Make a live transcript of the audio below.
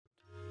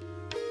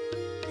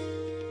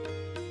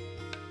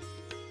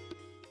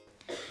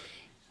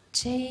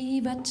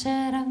जय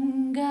बजरंगबली,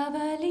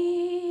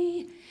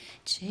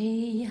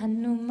 जय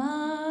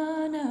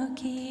हनुमान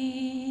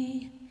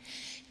की।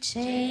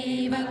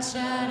 जय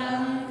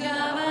बजरंगबली,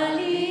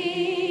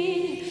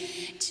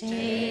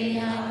 जय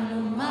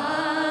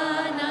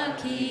हनुमान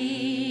की।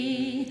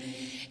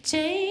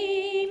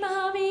 जय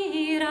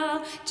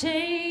महावीरा,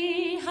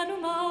 जय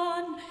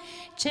हनुमान,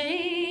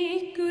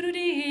 जय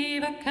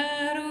गुरुदेव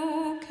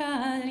करो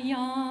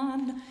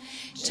कल्याण।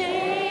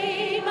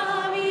 जय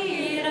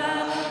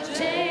महावीरा,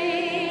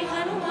 जय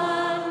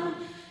हनुमान,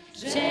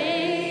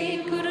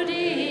 जय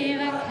गुरुदेव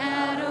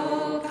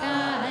करो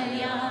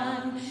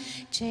कल्याण।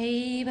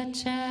 जय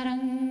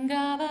बजरंगबली,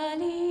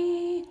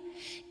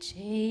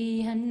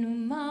 जय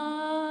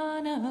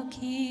हनुमान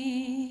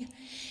की।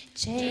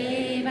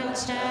 जय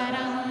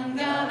बजरंगबली,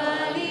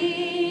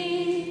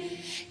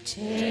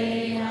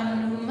 जय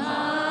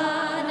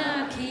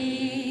हनुमान की।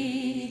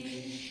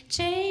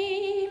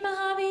 जय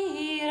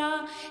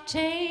महावीरा,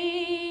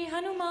 जय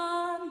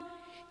हनुमान,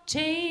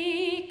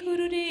 जय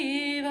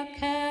गुरुदेव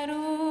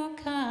करो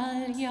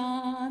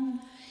कल्याण।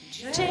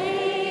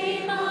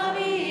 जय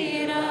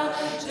महावीरा,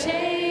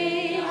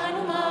 जय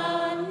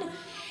हनुमान,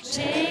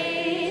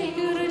 जय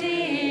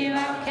गुरुदेव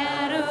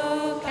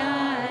करो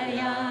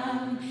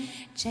कल्याण।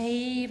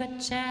 जय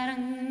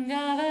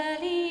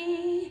बजरंगबली,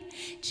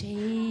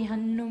 जय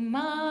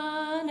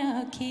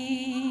हनुमान की।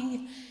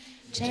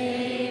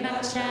 जय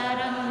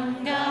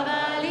बजरंगबली,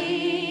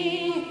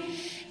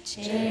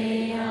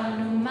 जय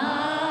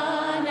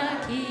हनुमान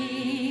की।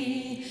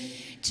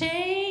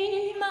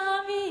 जय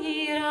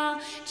महावीरा,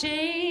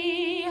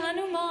 जय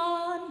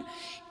हनुमान,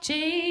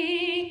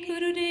 जय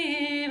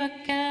गुरुदेव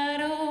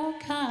करो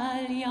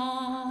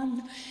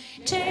कल्याण।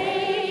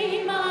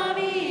 जय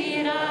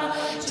महावीरा,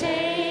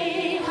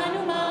 जय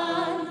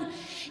हनुमान,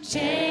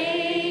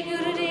 जय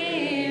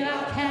गुरुदेव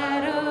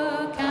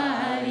करो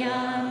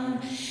कल्याण।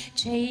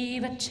 जय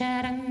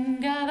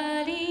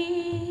बजरंगबली,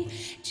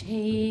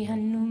 जय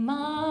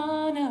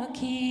हनुमान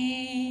की।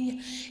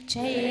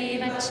 जय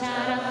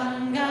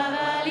बजरंगबली,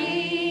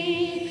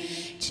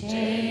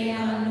 जय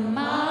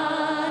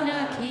हनुमान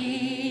की।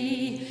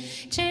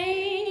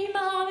 जय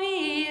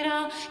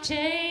महावीरा,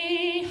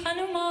 जय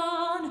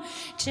हनुमान,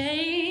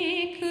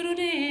 जय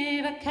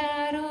गुरुदेव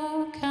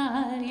करो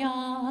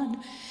कल्याण।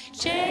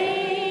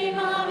 जय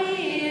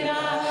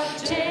महावीरा,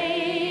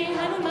 जय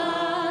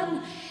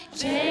हनुमान,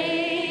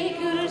 जय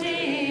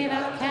गुरुदेव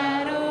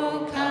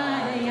करो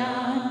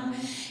कल्याण।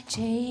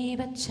 जय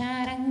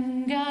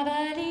बजरंगबली,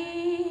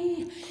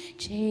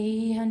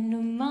 जय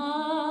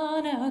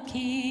हनुमान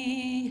की।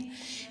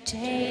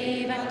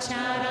 जय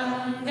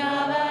बजरंगबली,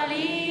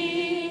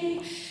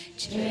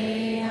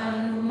 जय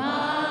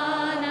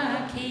हनुमान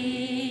की।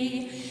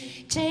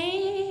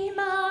 जय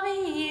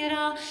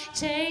महावीरा,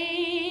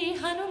 जय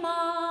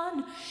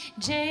हनुमान,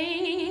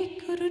 जय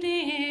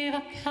गुरुदेव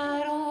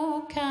करो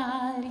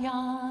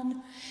कल्याण।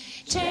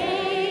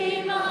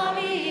 जय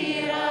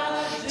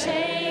महावीरा,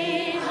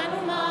 जय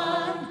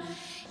हनुमान,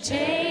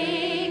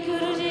 जय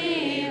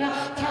गुरुदेव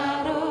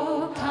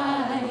करो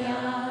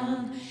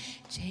कल्याण।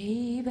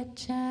 जय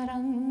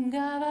बजरंगबली,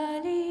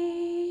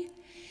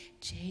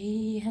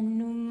 जय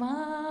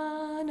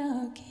हनुमान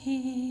की।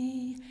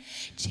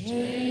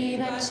 जय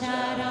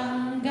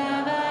बजरंगबली,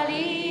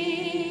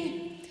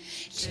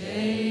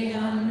 जय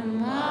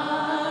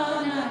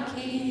हनुमान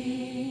की।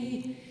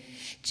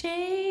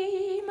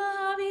 जय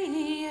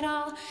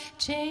महावीरा,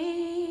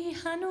 जय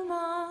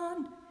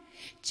हनुमान,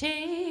 जय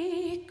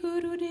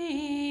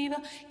गुरुदेव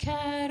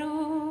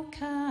करो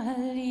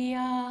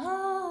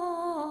कल्याण।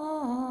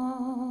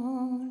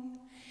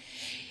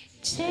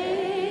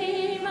 जय